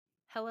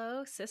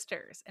Hello,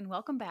 sisters, and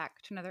welcome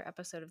back to another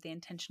episode of the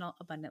Intentional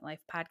Abundant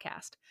Life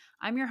podcast.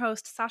 I'm your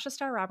host, Sasha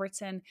Starr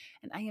Robertson,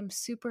 and I am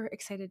super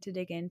excited to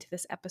dig into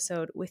this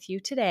episode with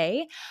you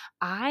today.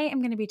 I am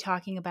going to be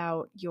talking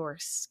about your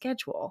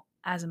schedule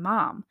as a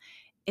mom.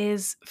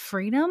 Is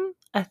freedom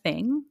a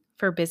thing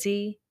for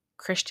busy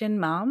Christian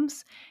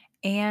moms?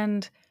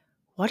 And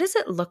what does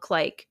it look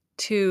like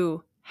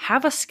to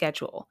have a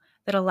schedule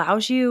that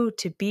allows you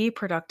to be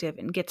productive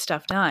and get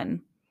stuff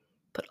done,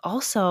 but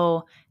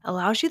also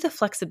allows you the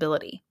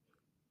flexibility?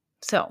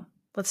 So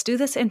let's do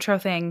this intro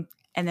thing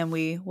and then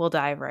we will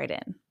dive right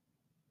in.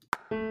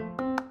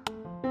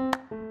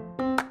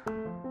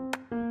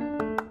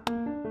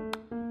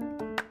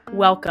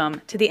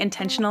 Welcome to the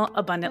Intentional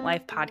Abundant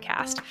Life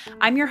podcast.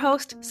 I'm your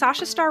host,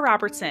 Sasha Starr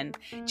Robertson,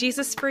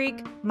 Jesus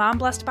freak, mom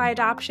blessed by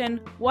adoption,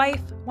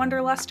 wife,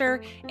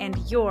 wanderluster, and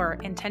your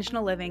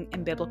intentional living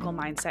and biblical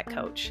mindset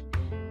coach.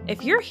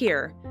 If you're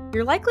here,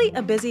 you're likely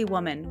a busy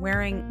woman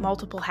wearing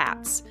multiple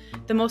hats,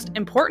 the most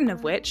important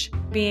of which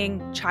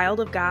being child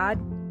of God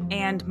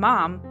and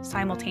mom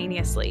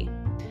simultaneously.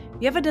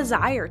 You have a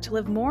desire to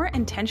live more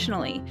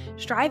intentionally,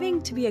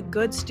 striving to be a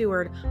good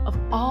steward of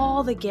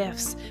all the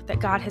gifts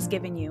that God has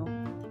given you,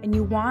 and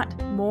you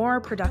want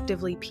more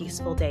productively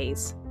peaceful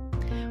days.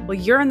 Well,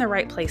 you're in the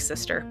right place,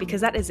 sister,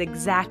 because that is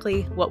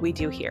exactly what we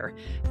do here.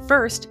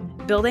 First,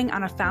 building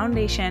on a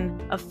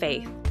foundation of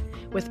faith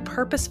with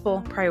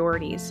purposeful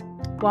priorities,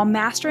 while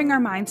mastering our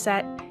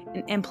mindset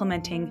and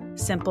implementing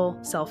simple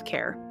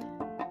self-care.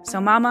 So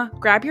mama,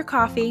 grab your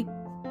coffee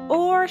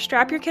or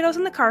strap your kiddos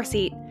in the car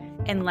seat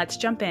and let's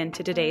jump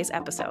into today's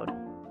episode.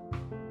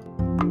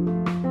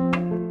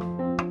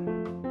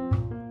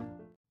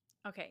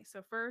 Okay,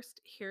 so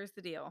first, here's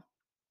the deal.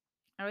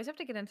 I always have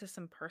to get into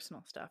some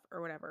personal stuff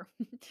or whatever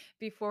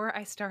before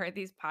I start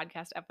these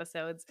podcast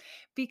episodes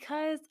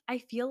because I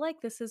feel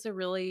like this is a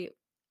really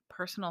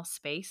personal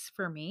space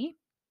for me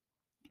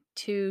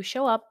to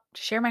show up,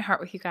 to share my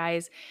heart with you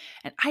guys.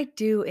 And I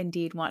do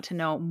indeed want to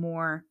know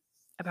more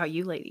about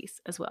you ladies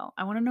as well.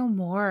 I want to know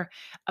more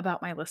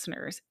about my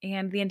listeners.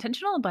 And the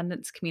Intentional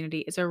Abundance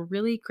community is a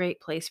really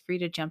great place for you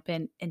to jump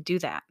in and do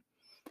that.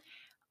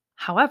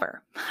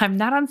 However, I'm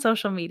not on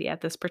social media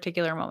at this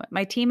particular moment.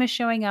 My team is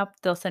showing up.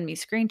 They'll send me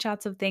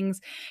screenshots of things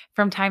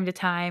from time to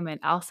time, and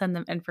I'll send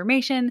them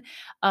information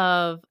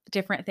of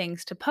different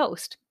things to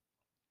post.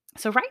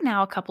 So, right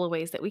now, a couple of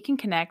ways that we can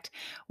connect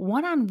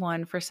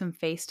one-on-one for some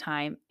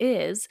FaceTime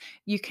is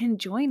you can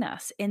join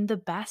us in the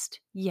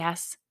Best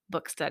Yes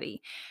book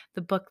study.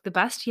 The book, The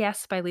Best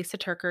Yes by Lisa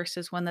TerKeurst,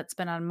 is one that's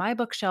been on my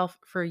bookshelf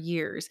for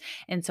years.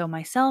 And so,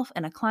 myself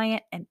and a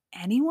client and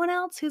anyone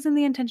else who's in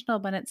the Intentional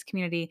Abundance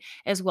community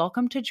is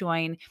welcome to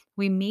join.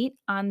 We meet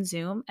on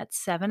Zoom at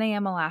 7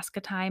 a.m. Alaska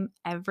time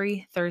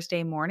every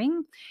Thursday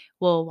morning.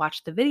 We'll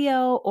watch the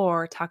video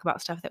or talk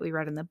about stuff that we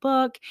read in the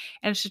book.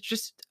 And it's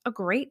just a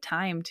great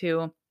time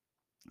to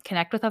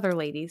connect with other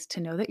ladies, to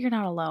know that you're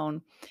not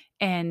alone,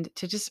 and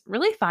to just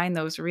really find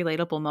those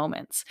relatable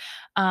moments.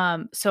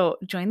 So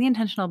join the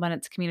Intentional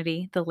Abundance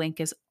community. The link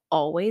is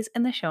always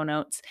in the show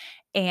notes,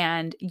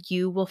 and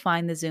you will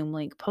find the Zoom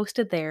link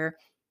posted there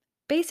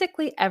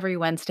basically every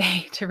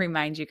Wednesday to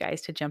remind you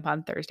guys to jump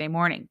on Thursday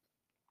morning.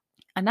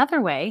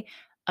 Another way,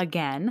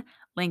 again,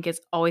 link is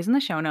always in the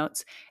show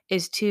notes,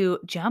 is to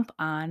jump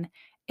on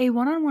a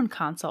one-on-one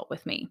consult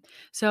with me.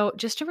 So,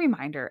 just a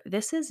reminder,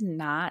 this is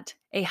not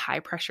a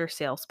high-pressure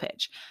sales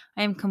pitch.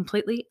 I am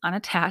completely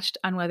unattached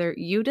on whether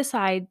you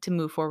decide to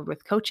move forward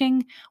with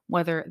coaching,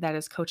 whether that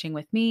is coaching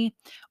with me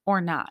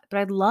or not. But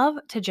I'd love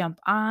to jump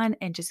on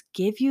and just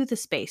give you the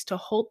space, to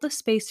hold the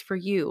space for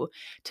you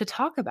to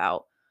talk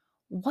about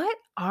what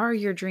are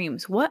your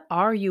dreams? What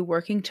are you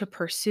working to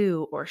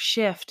pursue or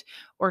shift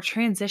or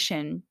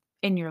transition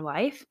in your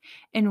life?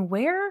 And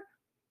where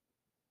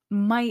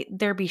might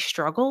there be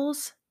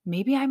struggles?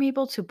 Maybe I'm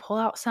able to pull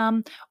out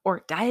some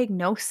or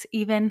diagnose,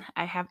 even,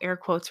 I have air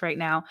quotes right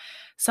now,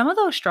 some of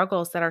those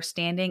struggles that are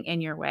standing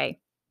in your way,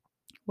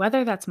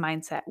 whether that's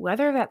mindset,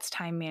 whether that's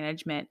time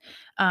management,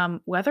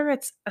 whether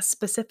it's a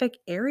specific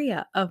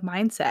area of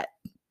mindset.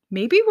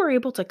 Maybe we're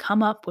able to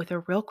come up with a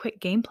real quick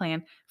game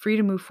plan for you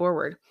to move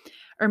forward.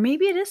 Or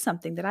maybe it is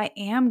something that I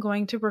am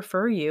going to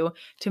refer you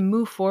to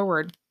move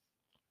forward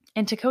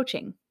into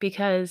coaching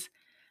because,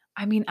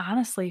 I mean,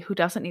 honestly, who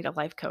doesn't need a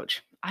life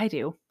coach? I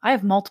do. I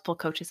have multiple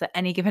coaches at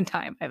any given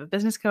time. I have a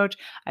business coach,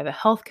 I have a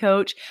health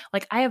coach.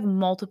 Like, I have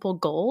multiple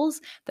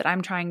goals that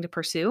I'm trying to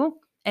pursue.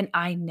 And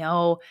I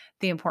know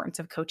the importance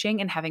of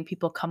coaching and having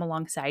people come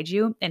alongside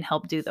you and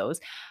help do those.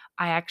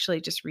 I actually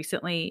just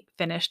recently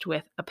finished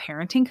with a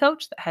parenting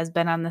coach that has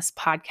been on this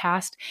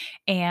podcast,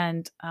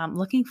 and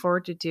looking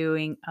forward to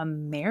doing a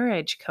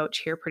marriage coach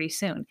here pretty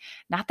soon.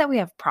 Not that we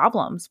have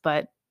problems,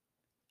 but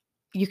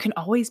you can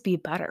always be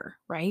better,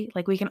 right?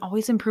 Like, we can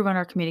always improve on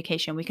our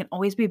communication. We can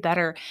always be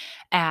better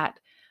at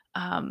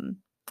um,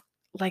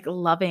 like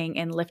loving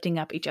and lifting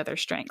up each other's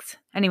strengths.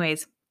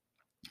 Anyways,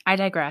 I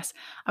digress.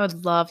 I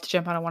would love to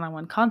jump on a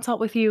one-on-one consult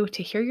with you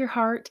to hear your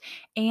heart.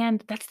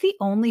 And that's the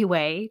only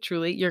way,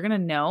 truly, you're going to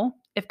know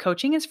if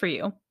coaching is for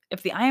you,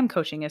 if the I Am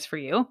coaching is for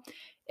you,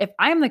 if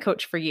I'm the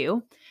coach for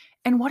you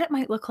and what it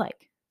might look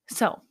like.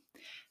 So,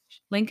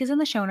 link is in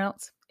the show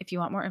notes. If you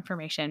want more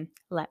information,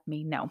 let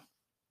me know.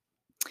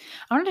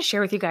 I wanted to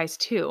share with you guys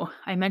too.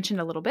 I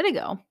mentioned a little bit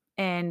ago,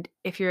 and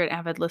if you're an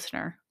avid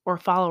listener or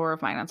follower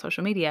of mine on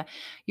social media,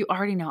 you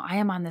already know I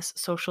am on this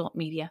social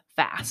media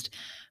fast.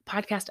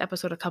 Podcast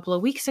episode a couple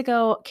of weeks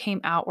ago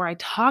came out where I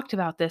talked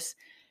about this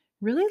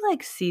really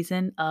like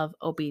season of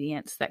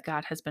obedience that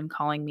God has been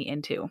calling me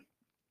into.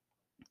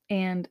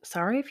 And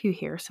sorry if you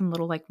hear some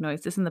little like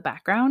noises in the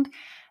background.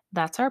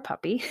 That's our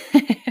puppy.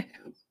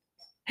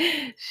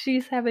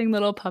 She's having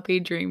little puppy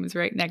dreams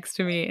right next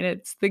to me, and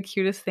it's the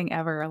cutest thing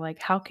ever.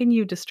 Like, how can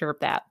you disturb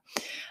that?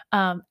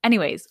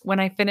 Anyways, when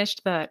I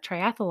finished the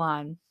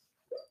triathlon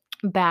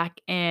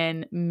back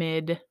in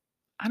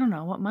I don't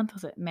know, what month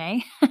was it?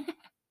 May?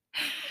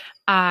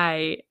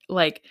 I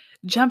like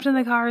jumped in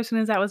the car as soon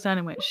as that was done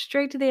and went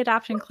straight to the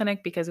adoption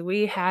clinic because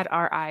we had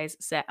our eyes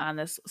set on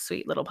this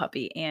sweet little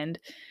puppy, and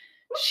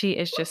she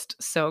is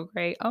just so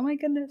great. Oh my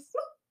goodness.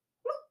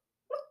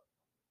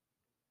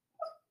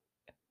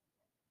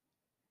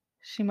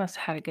 She must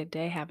have had a good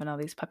day having all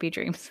these puppy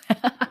dreams.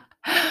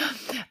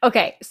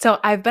 Okay, so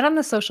I've been on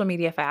the social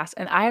media fast,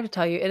 and I have to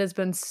tell you, it has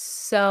been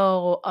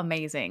so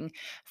amazing.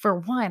 For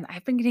one,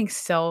 I've been getting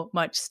so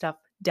much stuff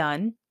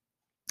done.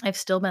 I've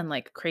still been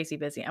like crazy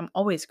busy. I'm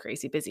always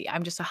crazy busy.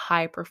 I'm just a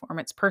high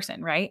performance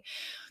person, right?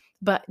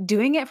 But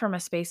doing it from a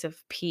space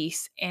of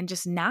peace and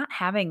just not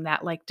having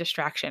that like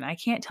distraction. I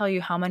can't tell you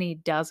how many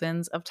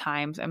dozens of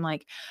times I'm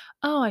like,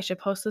 oh, I should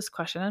post this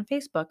question on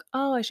Facebook.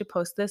 Oh, I should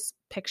post this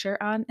picture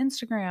on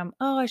Instagram.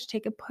 Oh, I should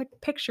take a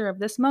picture of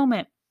this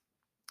moment,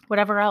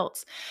 whatever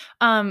else.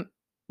 Um,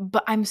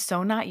 but I'm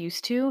so not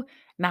used to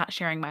not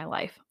sharing my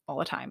life all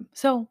the time.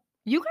 So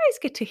you guys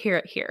get to hear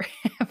it here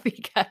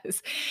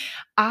because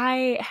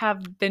I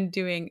have been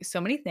doing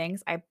so many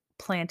things. I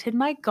planted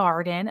my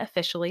garden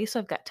officially, so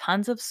I've got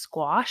tons of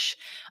squash.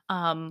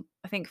 I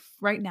think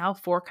right now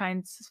 5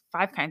 kinds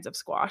of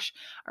squash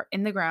are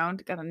in the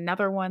ground. Got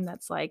another one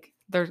that's like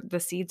the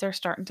seeds are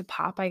starting to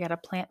pop. I got to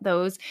plant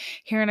those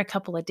here in a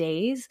couple of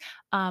days.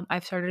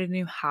 I've started a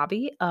new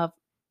hobby of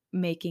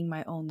making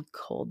my own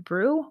cold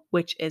brew,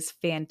 which is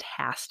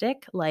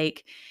fantastic.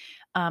 Like,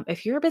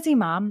 if you're a busy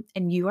mom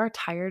and you are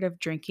tired of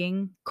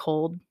drinking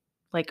cold,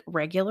 like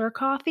regular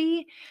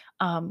coffee,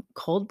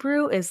 cold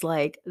brew is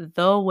like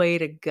the way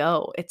to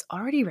go. It's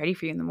already ready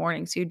for you in the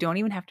morning, so you don't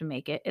even have to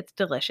make it. It's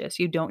delicious.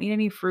 You don't need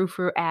any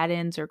frou-frou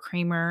add-ins or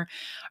creamer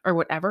or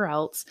whatever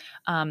else.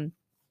 I'm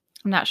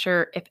not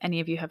sure if any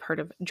of you have heard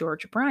of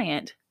George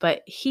Bryant,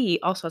 but he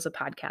also has a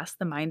podcast,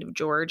 The Mind of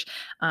George.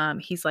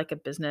 He's like a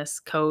business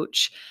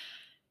coach.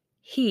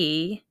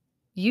 He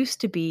used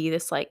to be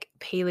this like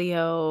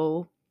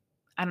paleo,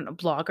 I don't know,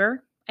 blogger,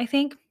 I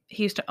think.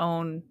 He used to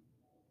own,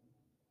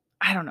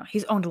 I don't know,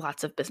 he's owned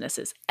lots of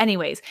businesses.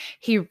 Anyways,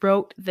 he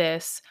wrote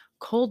this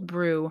cold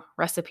brew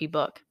recipe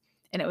book,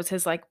 and it was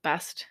his like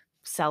best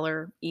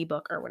seller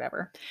ebook or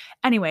whatever.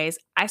 Anyways,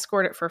 I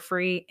scored it for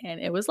free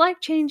and it was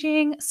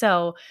life-changing.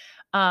 So,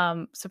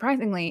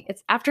 surprisingly,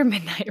 it's after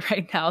midnight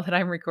right now that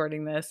I'm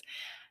recording this.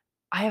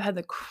 I have had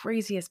the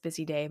craziest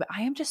busy day, but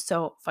I am just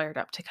so fired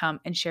up to come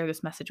and share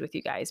this message with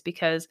you guys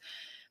because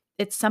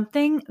it's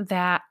something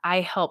that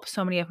I help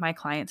so many of my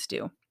clients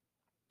do.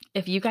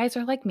 If you guys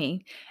are like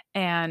me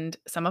and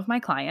some of my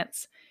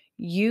clients,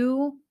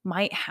 you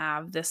might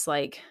have this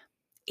like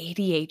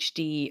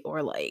ADHD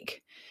or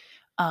like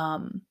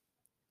um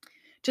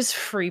just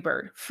free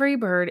bird. Free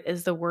bird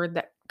is the word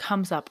that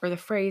comes up or the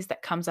phrase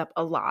that comes up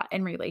a lot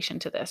in relation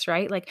to this,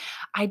 right? Like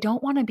I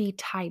don't want to be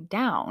tied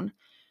down.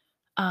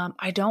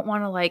 I don't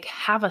want to like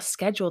have a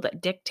schedule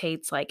that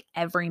dictates like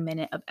every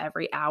minute of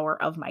every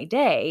hour of my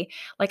day.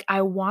 Like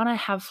I want to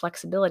have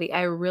flexibility.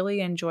 I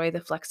really enjoy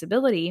the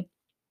flexibility.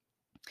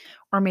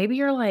 Or maybe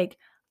you're like,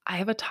 I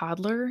have a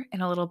toddler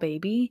and a little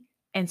baby.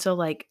 And so,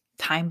 like,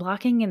 time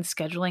blocking and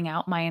scheduling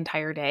out my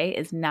entire day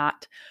is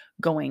not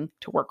going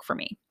to work for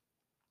me.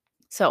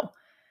 So,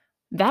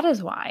 that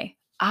is why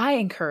I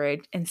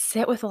encourage and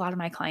sit with a lot of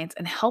my clients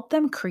and help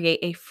them create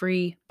a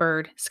free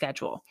bird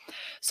schedule.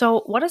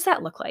 So, what does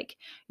that look like?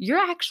 You're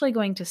actually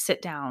going to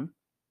sit down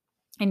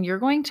and you're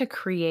going to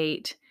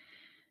create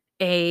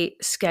a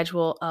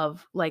schedule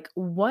of like,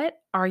 what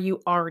are you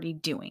already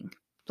doing?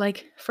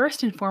 Like,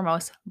 first and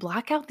foremost,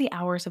 block out the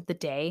hours of the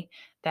day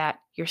that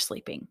you're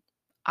sleeping.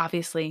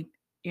 Obviously,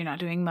 you're not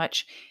doing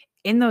much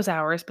in those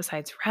hours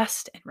besides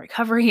rest and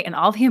recovery and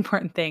all the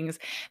important things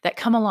that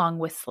come along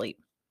with sleep.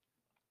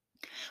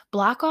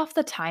 Block off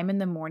the time in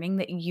the morning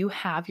that you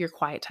have your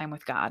quiet time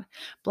with God.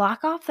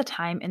 Block off the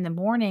time in the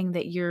morning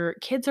that your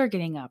kids are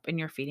getting up and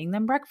you're feeding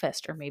them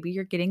breakfast, or maybe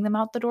you're getting them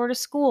out the door to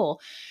school,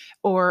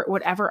 or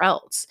whatever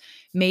else.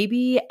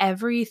 Maybe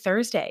every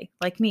Thursday,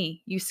 like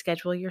me, you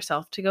schedule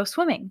yourself to go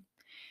swimming.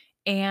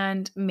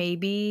 And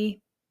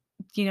maybe,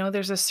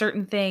 there's a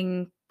certain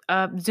thing,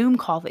 a Zoom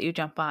call that you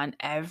jump on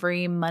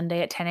every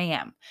Monday at 10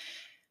 a.m.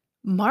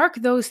 Mark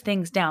those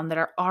things down that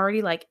are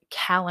already like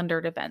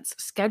calendared events,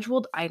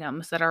 scheduled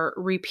items that are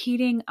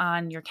repeating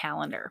on your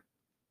calendar.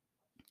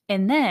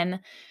 And then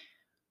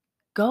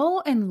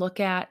Go and look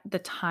at the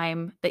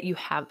time that you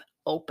have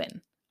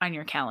open on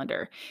your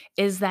calendar.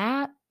 Is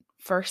that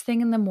first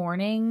thing in the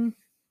morning?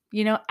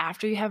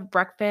 After you have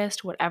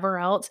breakfast, whatever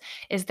else,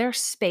 is there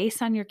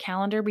space on your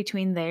calendar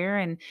between there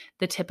and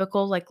the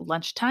typical like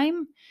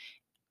lunchtime?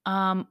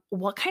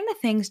 What kind of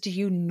things do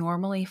you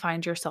normally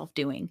find yourself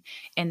doing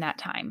in that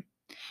time?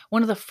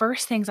 One of the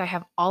first things I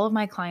have all of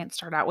my clients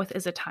start out with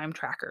is a time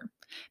tracker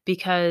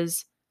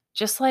because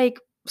just like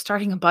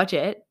starting a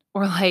budget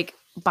or like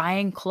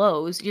buying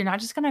clothes, you're not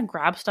just going to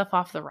grab stuff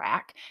off the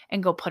rack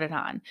and go put it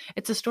on.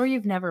 It's a store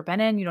you've never been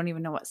in. You don't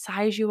even know what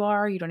size you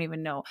are. You don't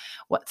even know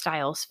what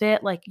styles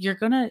fit. Like you're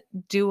going to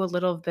do a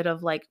little bit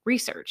of like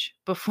research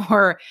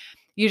before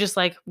you just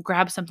like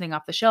grab something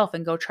off the shelf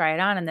and go try it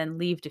on and then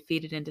leave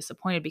defeated and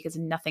disappointed because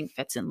nothing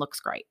fits and looks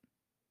great,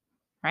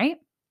 right?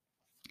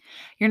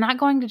 You're not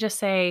going to just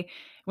say,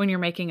 when you're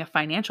making a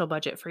financial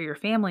budget for your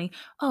family,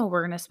 oh,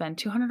 we're going to spend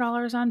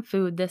 $200 on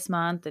food this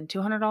month and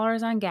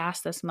 $200 on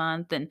gas this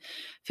month and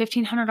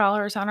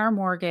 $1,500 on our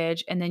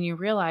mortgage. And then you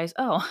realize,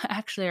 oh,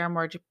 actually, our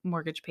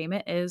mortgage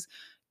payment is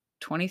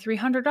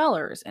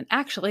 $2,300. And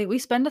actually, we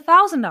spend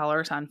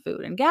 $1,000 on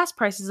food and gas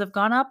prices have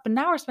gone up. And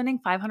now we're spending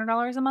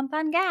 $500 a month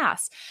on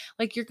gas.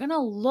 Like you're going to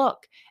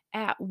look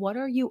at what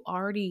are you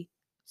already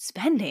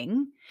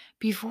spending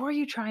before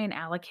you try and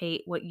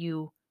allocate what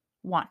you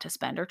want to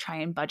spend or try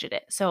and budget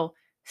it. So,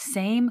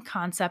 same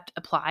concept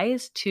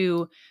applies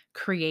to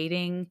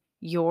creating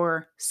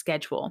your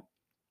schedule.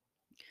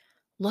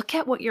 Look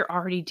at what you're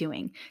already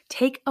doing.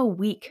 Take a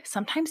week.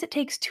 Sometimes it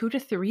takes 2 to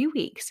 3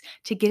 weeks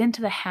to get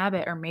into the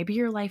habit, or maybe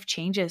your life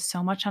changes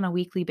so much on a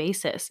weekly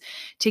basis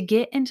to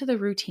get into the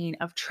routine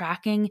of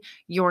tracking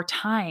your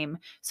time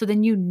so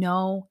then you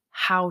know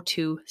how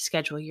to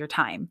schedule your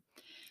time.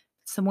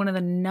 So, one of the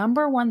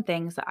number one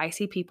things that I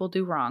see people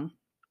do wrong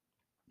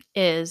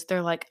is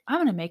they're like, I'm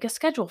going to make a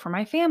schedule for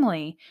my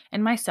family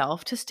and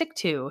myself to stick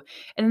to.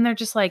 And then they're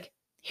just like,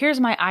 here's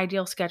my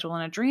ideal schedule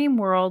in a dream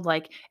world.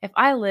 Like, if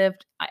I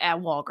lived at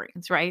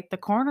Walgreens, right? The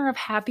corner of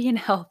happy and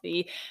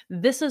healthy,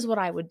 this is what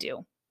I would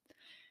do.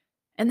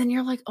 And then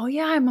you're like, oh,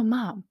 yeah, I'm a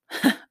mom.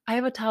 I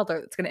have a toddler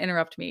that's going to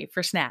interrupt me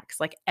for snacks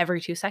like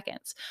every 2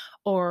 seconds.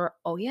 Or,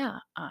 oh, yeah,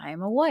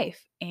 I'm a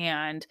wife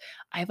and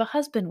I have a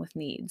husband with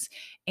needs.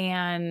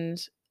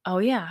 And, oh,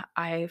 yeah,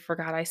 I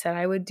forgot I said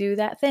I would do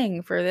that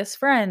thing for this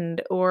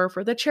friend or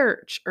for the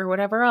church or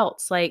whatever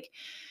else. Like,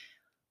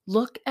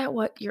 look at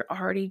what you're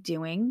already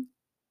doing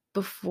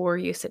before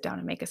you sit down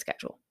and make a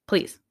schedule,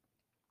 please.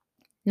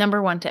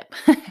 Number one tip.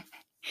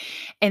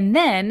 And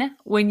then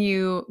when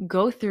you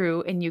go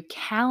through and you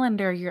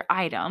calendar your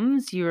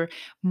items, you're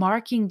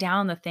marking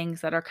down the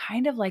things that are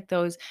kind of like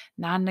those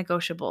non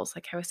negotiables.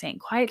 Like I was saying,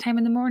 quiet time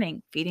in the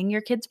morning, feeding your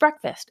kids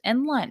breakfast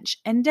and lunch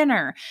and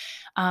dinner.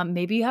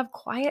 Maybe you have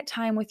quiet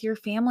time with your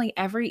family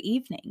every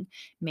evening.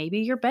 Maybe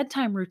your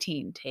bedtime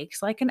routine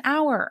takes like an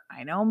hour.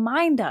 I know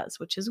mine does,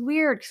 which is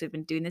weird because we've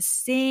been doing the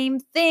same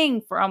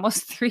thing for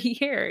almost 3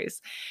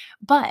 years.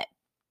 But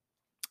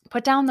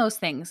put down those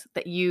things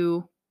that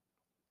you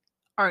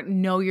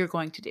know you're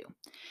going to do.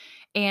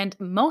 And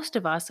most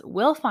of us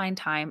will find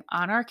time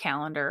on our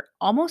calendar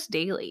almost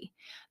daily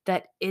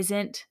that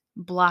isn't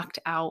blocked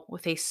out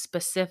with a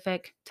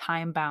specific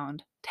time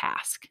bound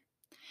task.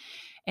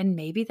 And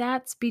maybe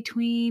that's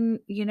between,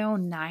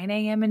 9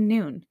 a.m. and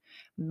noon.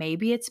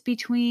 Maybe it's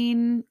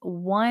between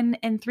 1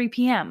 and 3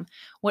 p.m.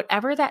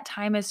 Whatever that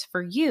time is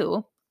for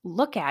you,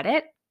 look at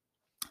it.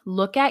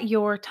 Look at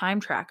your time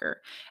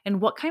tracker and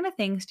what kind of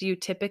things do you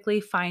typically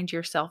find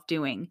yourself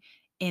doing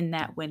in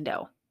that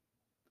window?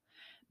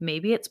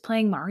 Maybe it's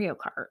playing Mario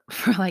Kart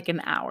for like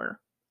an hour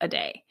a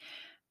day.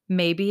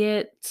 Maybe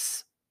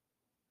it's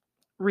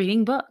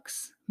reading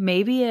books.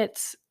 Maybe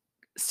it's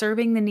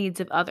serving the needs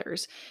of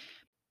others.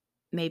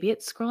 Maybe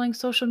it's scrolling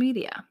social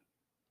media.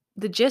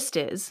 The gist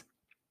is,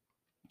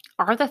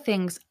 are the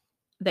things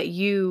that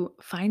you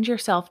find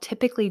yourself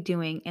typically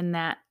doing in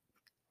that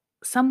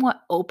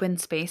somewhat open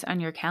space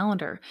on your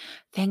calendar,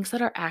 things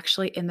that are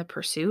actually in the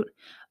pursuit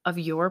of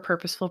your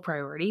purposeful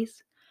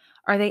priorities?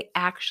 Are they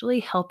actually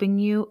helping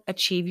you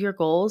achieve your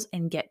goals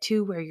and get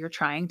to where you're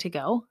trying to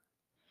go?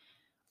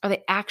 Are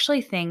they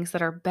actually things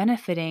that are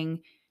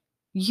benefiting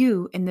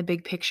you in the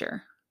big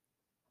picture?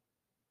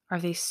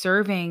 Are they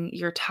serving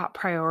your top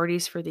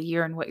priorities for the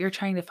year and what you're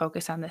trying to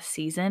focus on this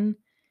season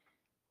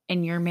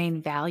and your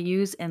main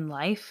values in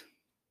life?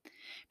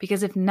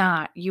 Because if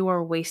not, you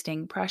are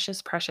wasting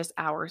precious, precious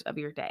hours of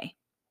your day.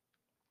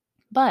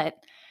 But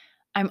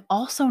I'm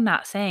also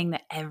not saying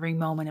that every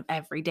moment of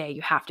every day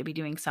you have to be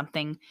doing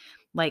something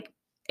like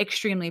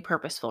extremely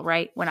purposeful,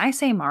 right? When I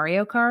say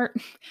Mario Kart,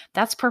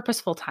 that's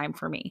purposeful time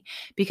for me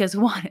because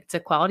one, it's a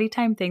quality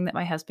time thing that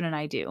my husband and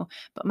I do,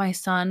 but my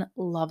son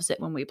loves it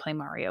when we play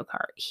Mario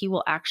Kart. He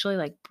will actually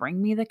like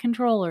bring me the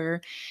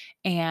controller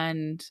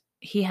and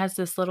he has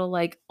this little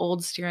like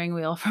old steering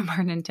wheel from our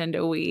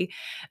Nintendo Wii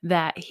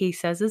that he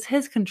says is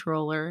his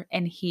controller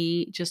and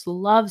he just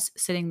loves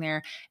sitting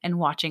there and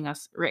watching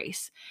us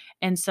race.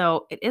 And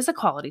so it is a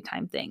quality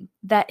time thing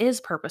that is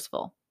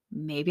purposeful.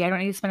 Maybe I don't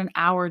need to spend an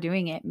hour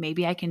doing it.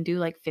 Maybe I can do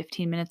like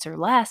 15 minutes or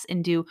less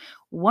and do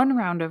one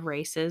round of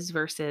races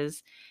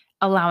versus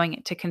allowing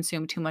it to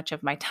consume too much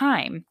of my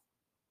time.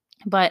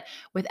 But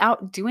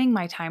without doing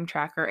my time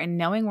tracker and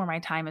knowing where my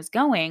time is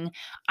going,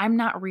 I'm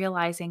not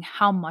realizing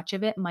how much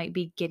of it might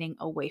be getting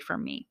away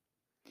from me.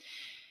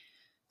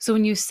 So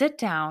when you sit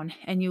down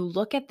and you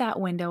look at that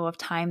window of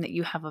time that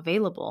you have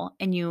available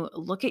and you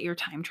look at your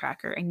time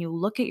tracker and you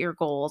look at your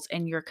goals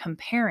and you're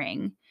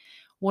comparing,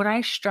 what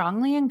I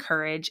strongly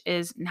encourage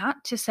is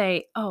not to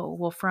say, oh,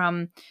 well,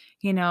 from,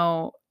 you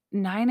know,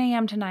 9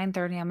 a.m. to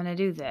 9:30, I'm going to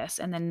do this.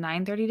 And then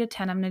 9:30 to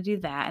 10, I'm going to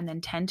do that. And then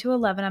 10 to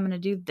 11, I'm going to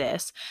do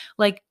this.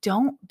 Like,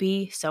 don't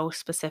be so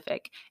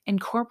specific.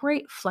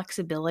 Incorporate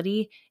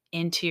flexibility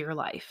into your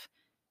life.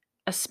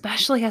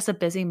 Especially as a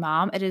busy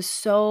mom, it is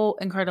so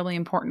incredibly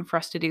important for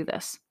us to do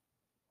this.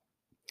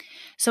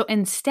 So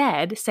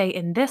instead, say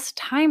in this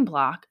time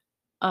block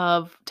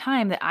of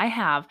time that I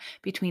have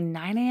between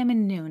 9 a.m.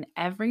 and noon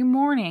every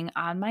morning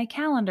on my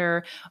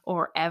calendar,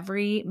 or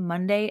every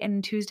Monday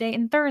and Tuesday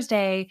and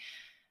Thursday,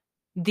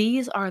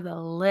 these are the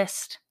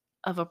list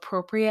of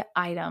appropriate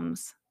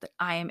items that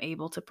I am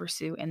able to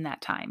pursue in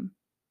that time.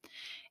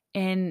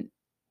 And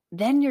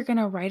then you're going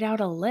to write out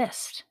a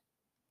list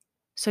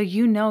so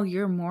you know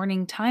your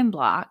morning time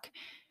block.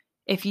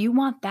 If you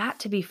want that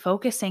to be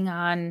focusing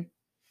on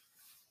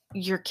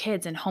your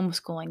kids and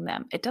homeschooling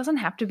them, it doesn't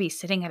have to be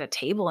sitting at a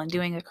table and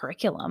doing a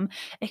curriculum.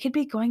 It could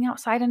be going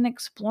outside and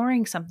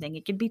exploring something.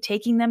 It could be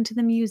taking them to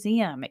the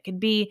museum. It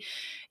could be,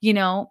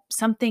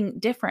 something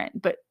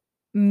different, but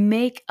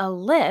make a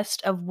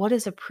list of what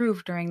is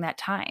approved during that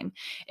time.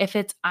 If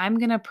it's, I'm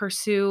going to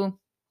pursue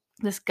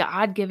this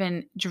God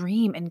given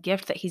dream and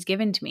gift that He's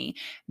given to me,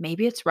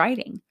 maybe it's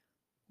writing.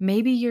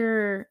 Maybe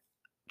you're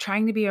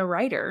trying to be a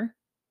writer,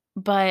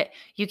 but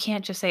you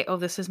can't just say, "Oh,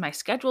 this is my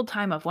scheduled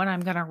time of when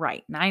I'm gonna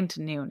write, 9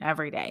 to noon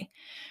every day,"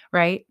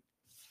 right?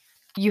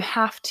 You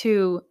have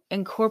to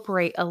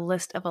incorporate a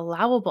list of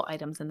allowable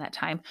items in that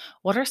time.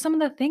 What are some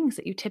of the things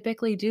that you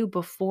typically do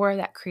before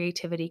that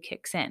creativity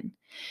kicks in?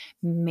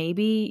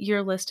 Maybe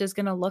your list is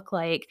gonna look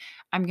like,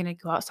 "I'm gonna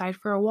go outside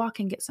for a walk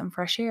and get some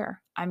fresh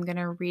air. I'm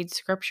gonna read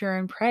scripture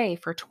and pray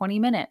for 20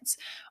 minutes,"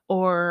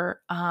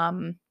 or,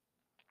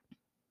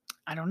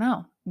 I don't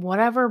know,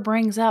 whatever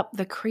brings up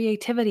the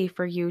creativity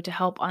for you to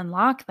help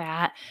unlock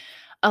that,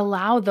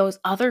 allow those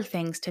other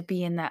things to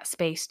be in that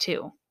space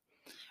too.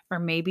 Or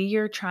maybe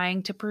you're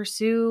trying to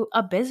pursue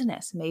a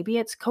business. Maybe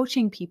it's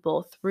coaching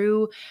people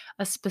through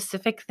a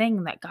specific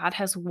thing that God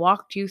has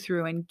walked you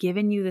through and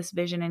given you this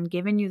vision and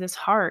given you this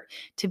heart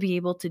to be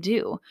able to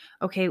do.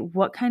 Okay,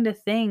 what kind of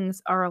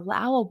things are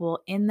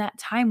allowable in that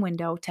time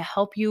window to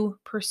help you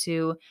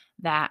pursue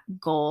that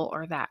goal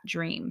or that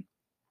dream?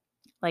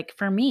 Like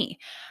for me,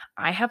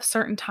 I have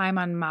certain time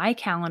on my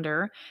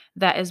calendar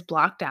that is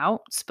blocked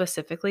out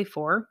specifically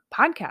for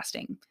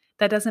podcasting.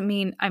 That doesn't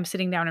mean I'm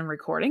sitting down and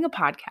recording a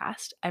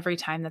podcast every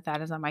time that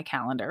that is on my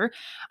calendar.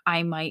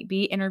 I might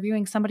be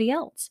interviewing somebody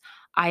else.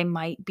 I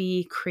might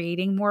be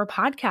creating more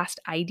podcast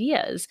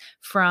ideas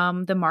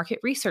from the market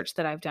research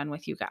that I've done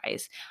with you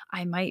guys.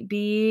 I might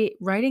be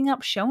writing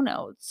up show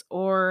notes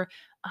or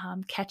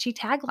catchy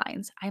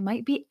taglines. I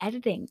might be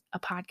editing a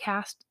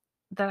podcast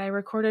that I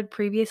recorded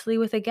previously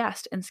with a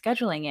guest and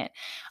scheduling it.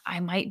 I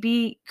might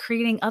be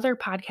creating other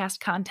podcast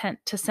content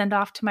to send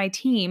off to my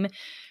team,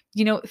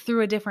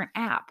 through a different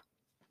app.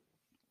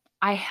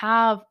 I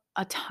have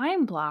a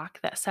time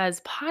block that says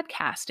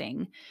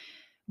podcasting,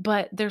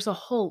 but there's a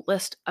whole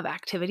list of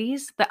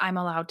activities that I'm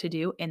allowed to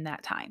do in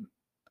that time.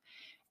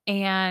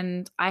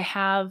 And I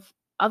have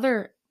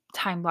other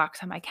time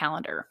blocks on my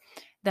calendar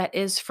that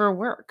is for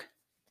work,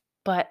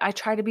 but I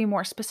try to be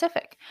more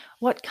specific.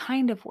 What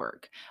kind of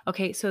work?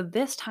 Okay, so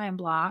this time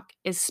block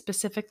is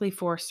specifically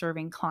for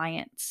serving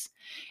clients.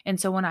 And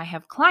so when I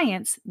have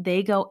clients,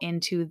 they go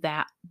into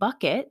that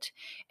bucket,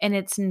 and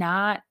it's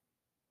not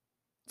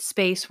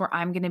space where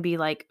I'm going to be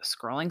like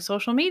scrolling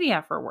social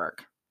media for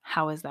work.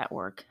 How is that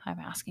work? I'm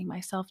asking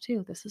myself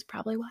too. This is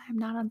probably why I'm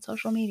not on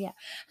social media.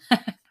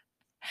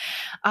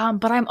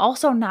 But I'm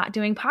also not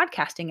doing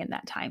podcasting in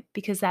that time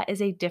because that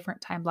is a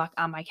different time block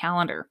on my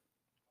calendar.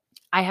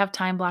 I have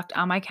time blocked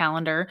on my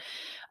calendar.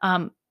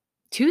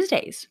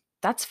 Tuesdays,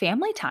 that's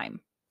family time.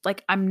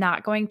 Like, I'm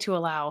not going to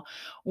allow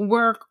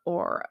work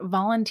or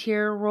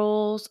volunteer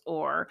roles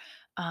or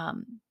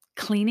um,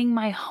 cleaning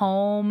my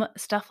home,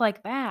 stuff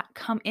like that,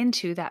 come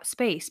into that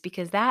space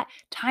because that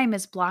time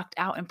is blocked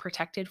out and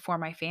protected for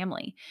my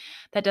family.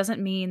 That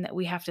doesn't mean that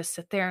we have to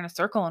sit there in a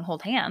circle and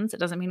hold hands. It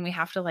doesn't mean we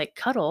have to like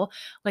cuddle.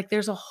 Like,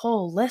 there's a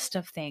whole list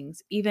of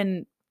things,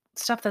 even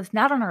stuff that's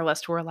not on our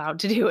list, we're allowed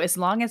to do as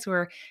long as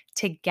we're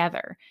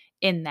together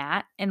in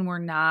that and we're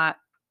not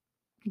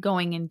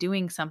going and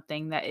doing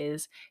something that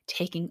is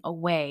taking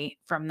away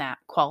from that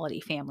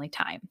quality family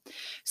time.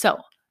 So,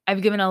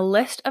 I've given a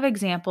list of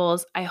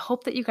examples. I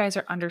hope that you guys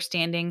are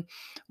understanding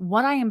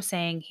what I am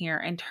saying here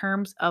in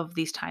terms of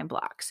these time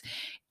blocks.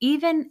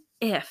 Even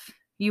if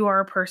you are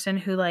a person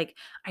who, like,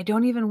 I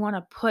don't even want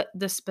to put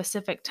the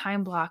specific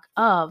time block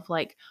of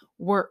like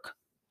work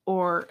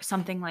or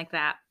something like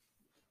that.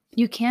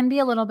 You can be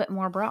a little bit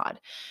more broad.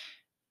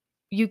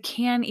 You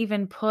can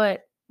even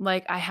put,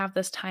 like, I have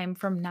this time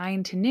from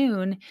 9 to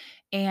noon,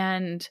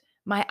 and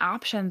my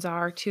options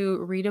are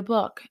to read a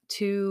book,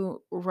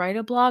 to write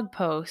a blog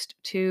post,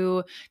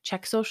 to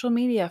check social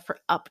media for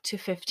up to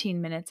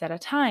 15 minutes at a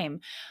time,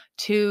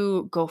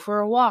 to go for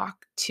a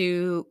walk,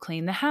 to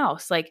clean the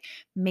house. Like,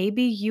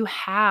 maybe you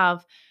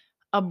have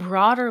a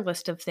broader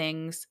list of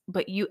things,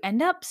 but you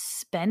end up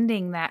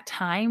spending that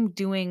time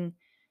doing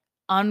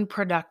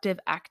unproductive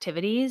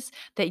activities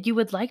that you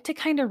would like to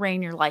kind of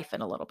rein your life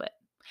in a little bit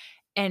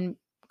and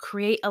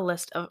create a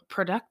list of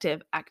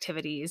productive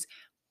activities,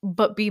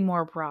 but be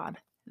more broad.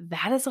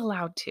 That is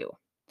allowed too.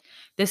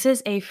 This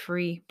is a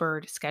free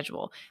bird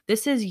schedule.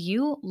 This is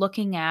you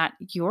looking at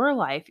your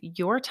life,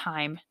 your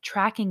time,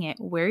 tracking it,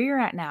 where you're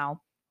at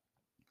now,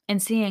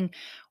 and seeing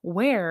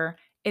where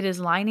it is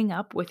lining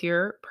up with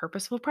your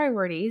purposeful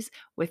priorities,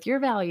 with your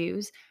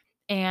values,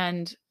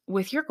 and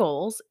with your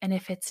goals. And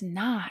if it's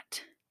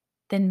not,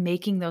 then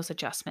making those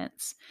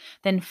adjustments,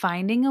 then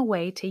finding a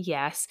way to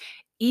yes,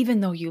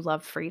 even though you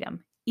love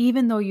freedom,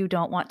 even though you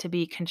don't want to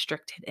be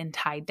constricted and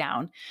tied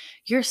down,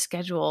 your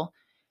schedule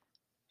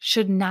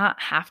should not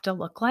have to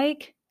look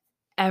like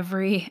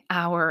every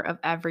hour of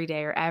every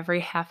day or every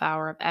half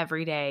hour of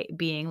every day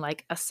being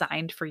like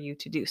assigned for you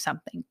to do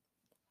something.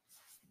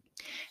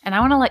 And I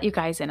want to let you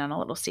guys in on a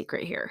little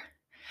secret here.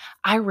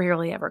 I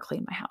rarely ever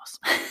clean my house.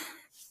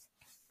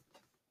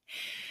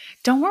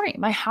 Don't worry,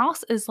 my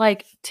house is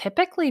like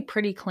typically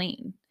pretty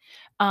clean.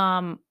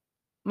 Um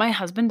my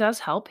husband does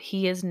help.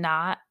 He is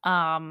not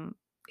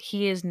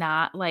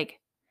like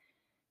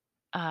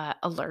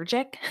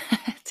allergic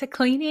to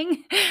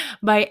cleaning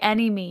by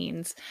any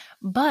means,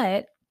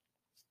 but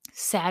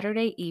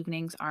Saturday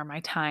evenings are my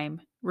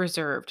time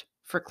reserved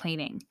for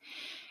cleaning.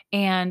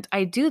 And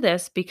I do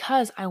this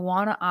because I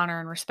want to honor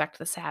and respect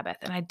the Sabbath.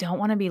 And I don't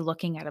want to be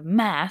looking at a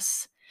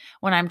mess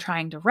when I'm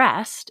trying to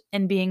rest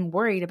and being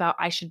worried about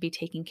I should be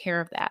taking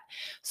care of that.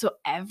 So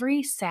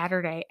every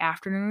Saturday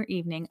afternoon or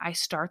evening, I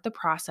start the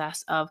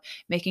process of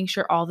making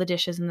sure all the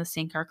dishes in the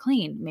sink are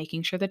clean,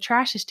 making sure the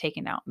trash is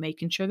taken out,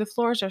 making sure the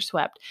floors are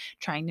swept,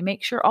 trying to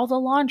make sure all the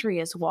laundry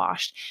is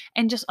washed,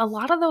 and just a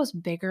lot of those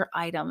bigger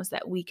items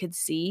that we could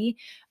see.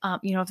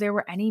 If there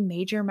were any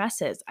major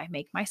messes, I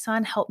make my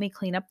son help me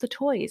clean up the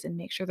toys and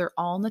make sure they're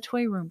all in the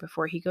toy room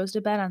before he goes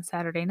to bed on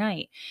Saturday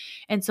night.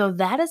 And so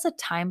that is a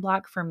time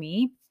block for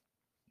me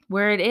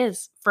where it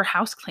is for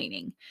house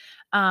cleaning.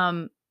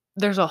 Um,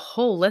 there's a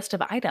whole list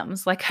of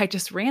items like I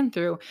just ran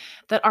through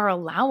that are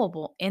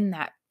allowable in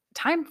that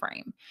time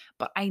frame,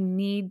 but I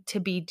need to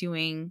be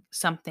doing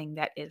something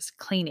that is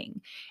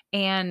cleaning.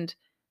 And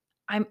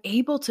I'm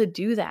able to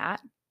do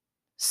that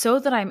so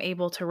that I'm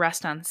able to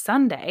rest on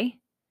Sunday,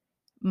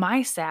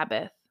 my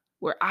Sabbath,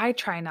 where I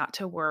try not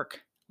to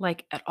work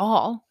like at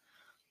all,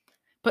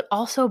 but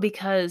also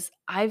because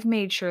I've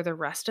made sure the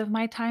rest of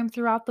my time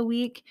throughout the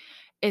week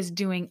is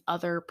doing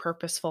other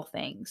purposeful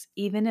things,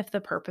 even if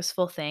the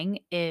purposeful thing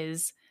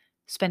is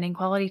spending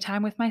quality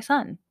time with my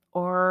son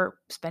or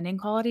spending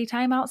quality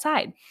time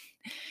outside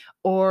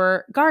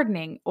or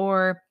gardening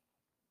or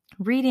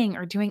reading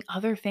or doing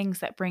other things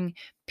that bring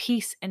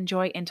peace and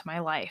joy into my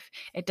life.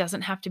 It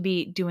doesn't have to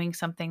be doing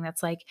something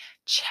that's like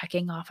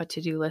checking off a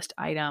to do list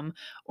item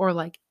or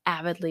like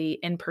avidly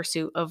in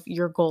pursuit of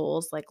your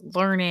goals, like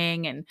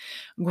learning and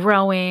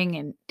growing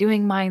and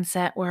doing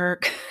mindset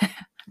work.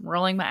 I'm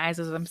rolling my eyes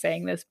as I'm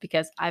saying this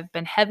because I've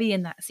been heavy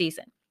in that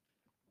season.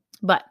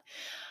 But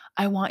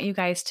I want you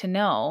guys to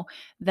know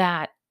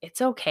that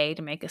it's okay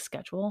to make a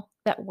schedule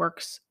that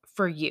works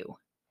for you,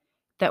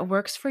 that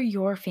works for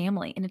your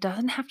family, and it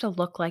doesn't have to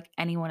look like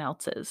anyone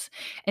else's.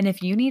 And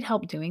if you need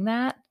help doing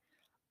that,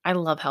 I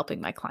love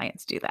helping my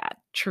clients do that.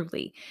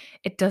 Truly.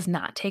 It does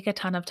not take a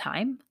ton of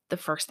time. The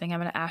first thing I'm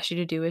going to ask you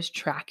to do is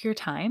track your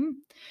time,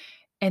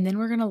 and then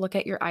we're going to look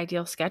at your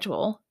ideal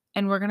schedule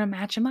and we're going to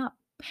match them up.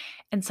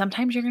 And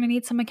sometimes you're going to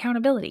need some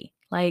accountability.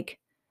 Like,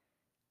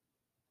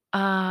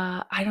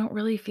 I don't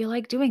really feel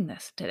like doing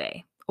this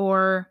today.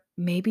 Or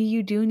maybe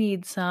you do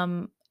need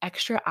some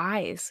extra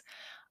eyes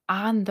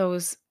on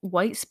those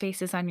white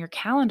spaces on your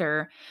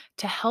calendar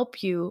to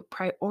help you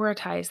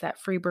prioritize that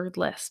free bird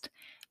list.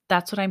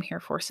 That's what I'm here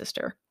for,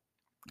 sister.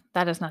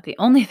 That is not the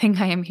only thing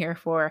I am here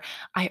for.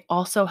 I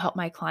also help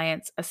my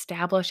clients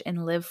establish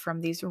and live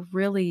from these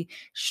really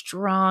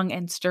strong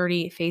and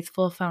sturdy,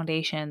 faithful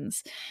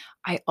foundations.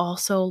 I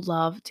also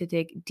love to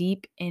dig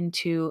deep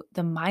into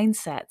the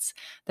mindsets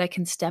that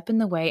can step in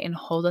the way and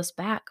hold us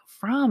back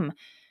from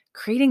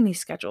creating these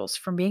schedules,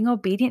 from being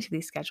obedient to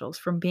these schedules,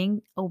 from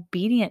being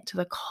obedient to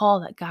the call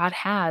that God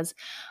has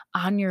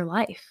on your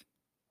life.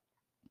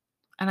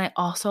 And I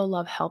also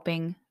love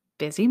helping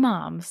busy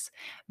moms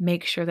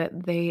make sure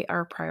that they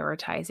are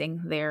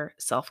prioritizing their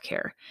self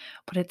care.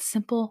 But it's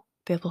simple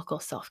biblical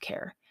self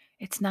care,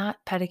 it's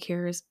not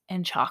pedicures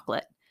and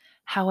chocolate.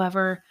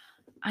 However,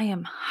 I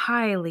am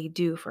highly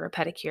due for a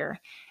pedicure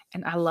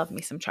and I love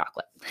me some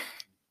chocolate.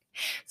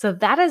 So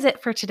that is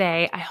it for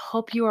today. I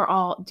hope you are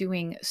all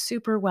doing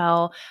super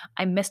well.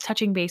 I miss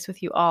touching base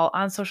with you all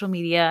on social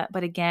media,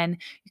 but again,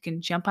 you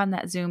can jump on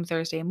that Zoom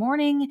Thursday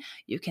morning.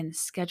 You can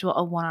schedule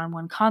a one on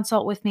one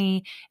consult with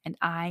me, and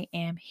I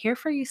am here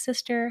for you,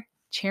 sister,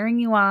 cheering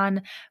you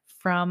on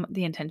from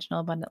the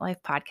Intentional Abundant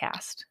Life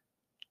podcast.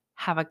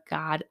 Have a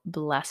God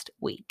blessed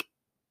week.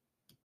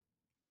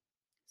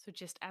 So,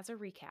 just as a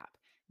recap,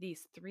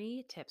 these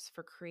 3 tips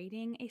for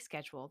creating a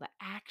schedule that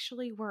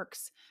actually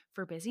works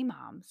for busy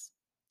moms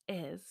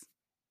is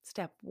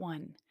step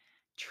 1,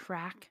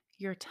 track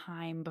your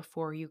time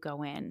before you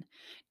go in.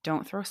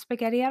 Don't throw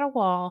spaghetti at a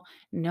wall.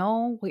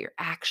 Know what you're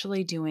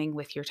actually doing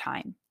with your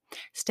time.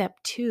 Step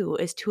 2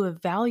 is to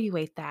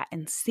evaluate that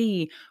and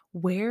see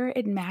where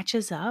it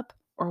matches up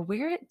or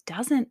where it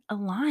doesn't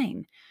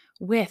align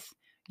with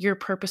your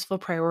purposeful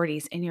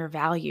priorities and your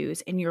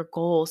values and your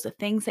goals, the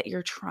things that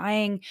you're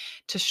trying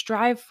to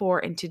strive for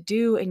and to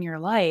do in your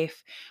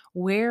life.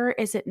 Where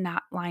is it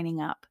not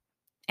lining up?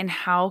 And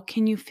how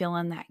can you fill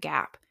in that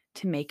gap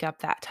to make up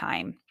that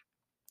time?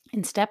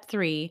 And step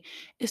 3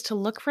 is to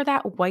look for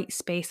that white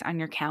space on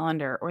your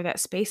calendar, or that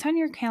space on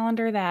your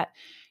calendar that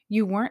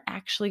you weren't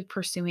actually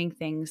pursuing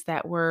things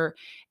that were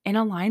in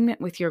alignment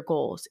with your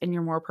goals and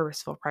your more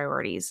purposeful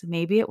priorities.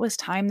 Maybe it was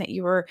time that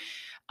you were,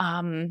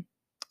 um,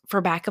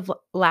 for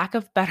lack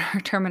of better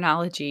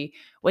terminology,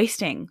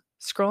 wasting,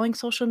 scrolling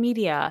social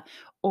media,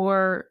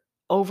 or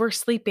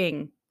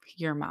oversleeping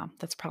your mom.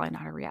 That's probably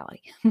not a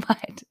reality,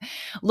 but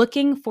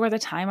looking for the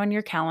time on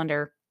your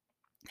calendar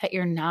that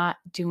you're not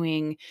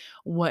doing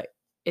what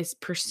is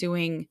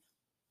pursuing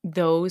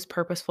those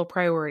purposeful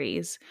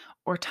priorities,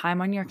 or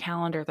time on your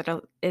calendar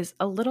that is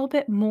a little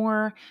bit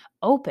more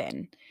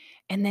open,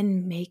 and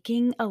then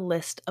making a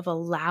list of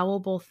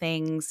allowable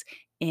things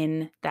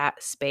in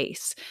that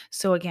space.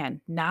 So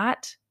again,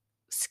 not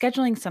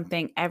scheduling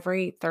something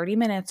every 30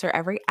 minutes or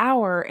every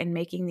hour and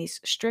making these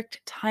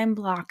strict time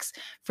blocks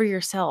for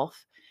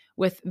yourself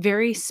with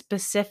very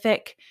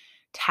specific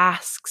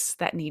tasks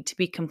that need to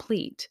be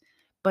complete,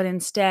 but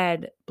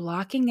instead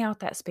blocking out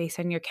that space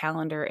on your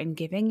calendar and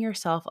giving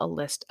yourself a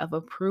list of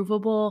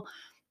approvable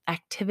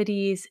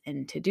activities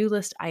and to-do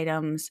list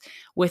items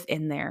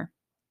within there.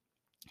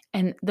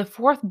 And the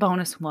fourth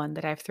bonus one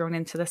that I've thrown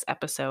into this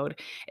episode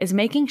is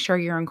making sure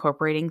you're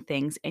incorporating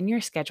things in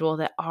your schedule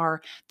that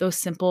are those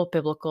simple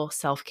biblical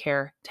self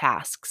care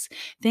tasks.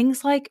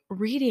 Things like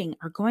reading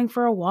or going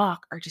for a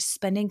walk or just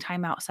spending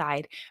time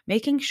outside,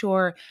 making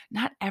sure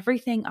not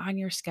everything on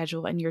your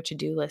schedule and your to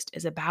do list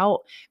is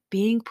about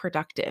being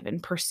productive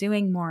and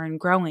pursuing more and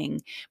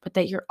growing, but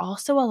that you're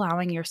also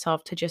allowing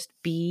yourself to just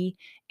be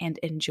and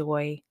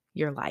enjoy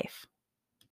your life.